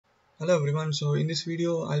Hello everyone, so in this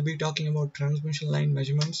video I'll be talking about transmission line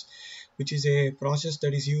measurements, which is a process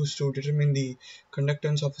that is used to determine the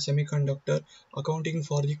conductance of a semiconductor, accounting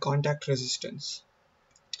for the contact resistance.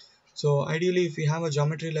 So ideally, if you have a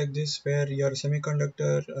geometry like this where your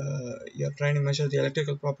semiconductor, you're trying to measure the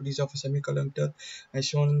electrical properties of a semiconductor as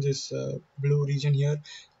shown in this blue region here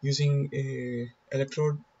using a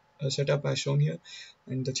electrode setup as shown here,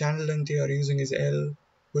 and the channel length you are using is L,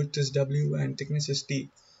 width is W and thickness is T.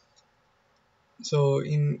 So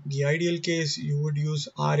in the ideal case, you would use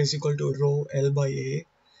R is equal to rho L by A.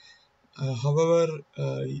 However,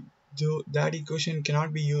 that equation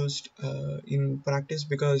cannot be used in practice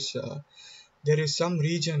because there is some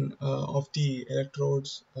region of the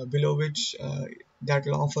electrodes below which that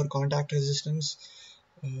will offer contact resistance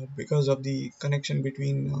because of the connection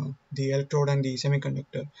between the electrode and the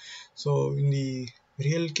semiconductor. So in the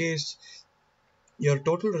real case, your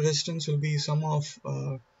total resistance will be sum of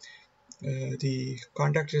the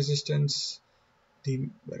contact resistance,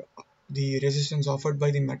 the resistance offered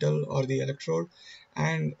by the metal or the electrode,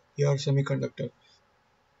 and your semiconductor.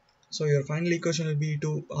 So your final equation will be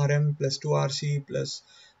 2Rm plus 2Rc plus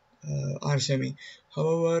R semi.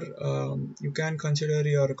 However, you can consider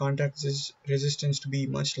your contact resistance to be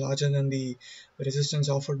much larger than the resistance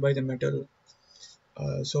offered by the metal.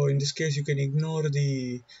 So in this case, you can ignore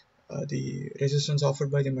the resistance offered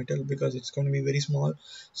by the metal because it's going to be very small.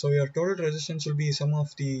 So your total resistance will be sum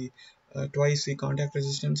of the twice the contact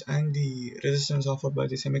resistance and the resistance offered by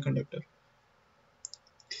the semiconductor.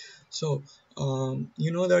 So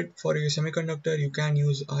you know that for your semiconductor you can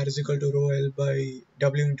use R is equal to rho L by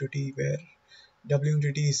W into T, where W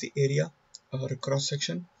into T is the area or cross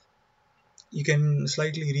section. You can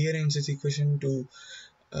slightly rearrange this equation to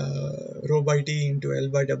rho by T into L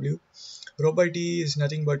by W. Rho by T is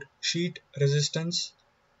nothing but sheet resistance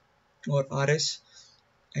or RS,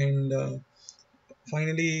 and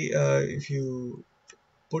finally if you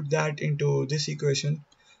put that into this equation,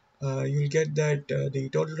 you'll get that the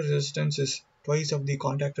total resistance is twice of the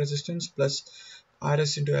contact resistance plus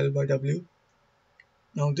RS into L by W.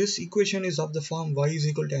 Now this equation is of the form y is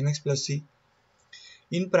equal to mx plus c.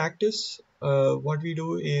 In practice, what we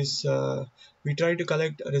do is we try to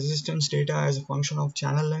collect resistance data as a function of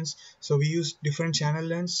channel lengths. So we use different channel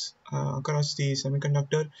lengths across the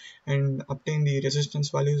semiconductor and obtain the resistance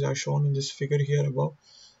values as shown in this figure here above.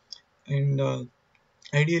 And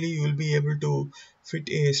ideally, you will be able to fit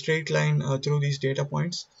a straight line through these data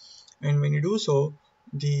points. And when you do so,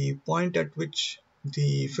 the point at which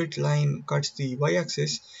the fit line cuts the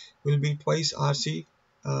y-axis will be twice RC,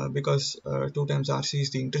 because 2 times RC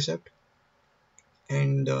is the intercept,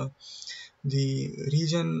 and the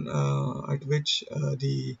region at which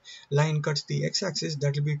the line cuts the x-axis,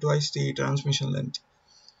 that will be twice the transmission length.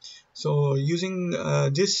 So using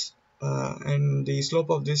this and the slope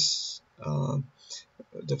of this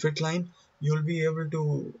the fit line, you'll be able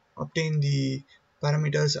to obtain the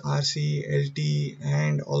parameters RC, LT,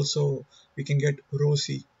 and also we can get rho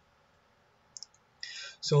C.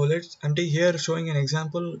 So I'm here showing an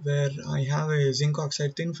example where I have a zinc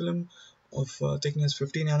oxide thin film of thickness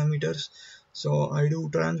 50 nanometers. So I do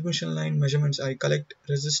transmission line measurements. I collect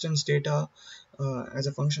resistance data as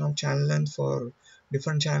a function of channel length for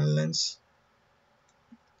different channel lengths,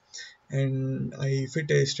 and I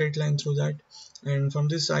fit a straight line through that, and from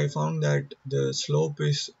this I found that the slope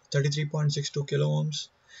is 33.62 kilo ohms,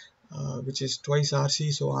 which is twice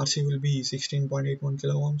RC, so RC will be 16.81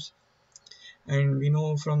 kilo ohms. And we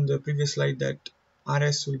know from the previous slide that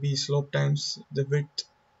RS will be slope times the width.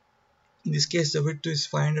 In this case the width is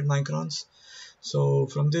 500 microns, so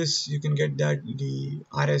from this you can get that the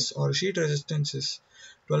RS or sheet resistance is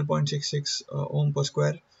 12.66 ohm per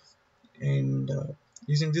square, and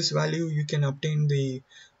using this value you can obtain the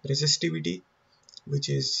resistivity, which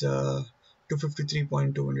is 253.2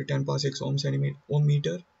 into 10 power 6 ohm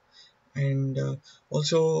meter, and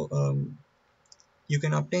also you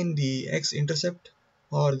can obtain the x-intercept,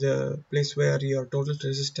 or the place where your total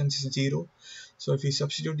resistance is 0. So if you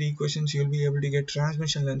substitute the equations, you'll be able to get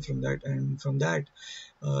transmission length from that, and from that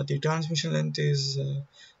the transmission length is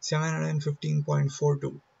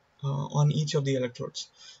 715.42 on each of the electrodes.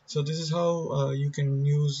 So this is how you can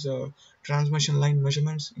use transmission line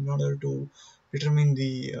measurements in order to determine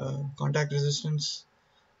the contact resistance,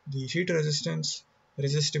 the sheet resistance,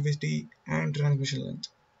 resistivity, and transmission length.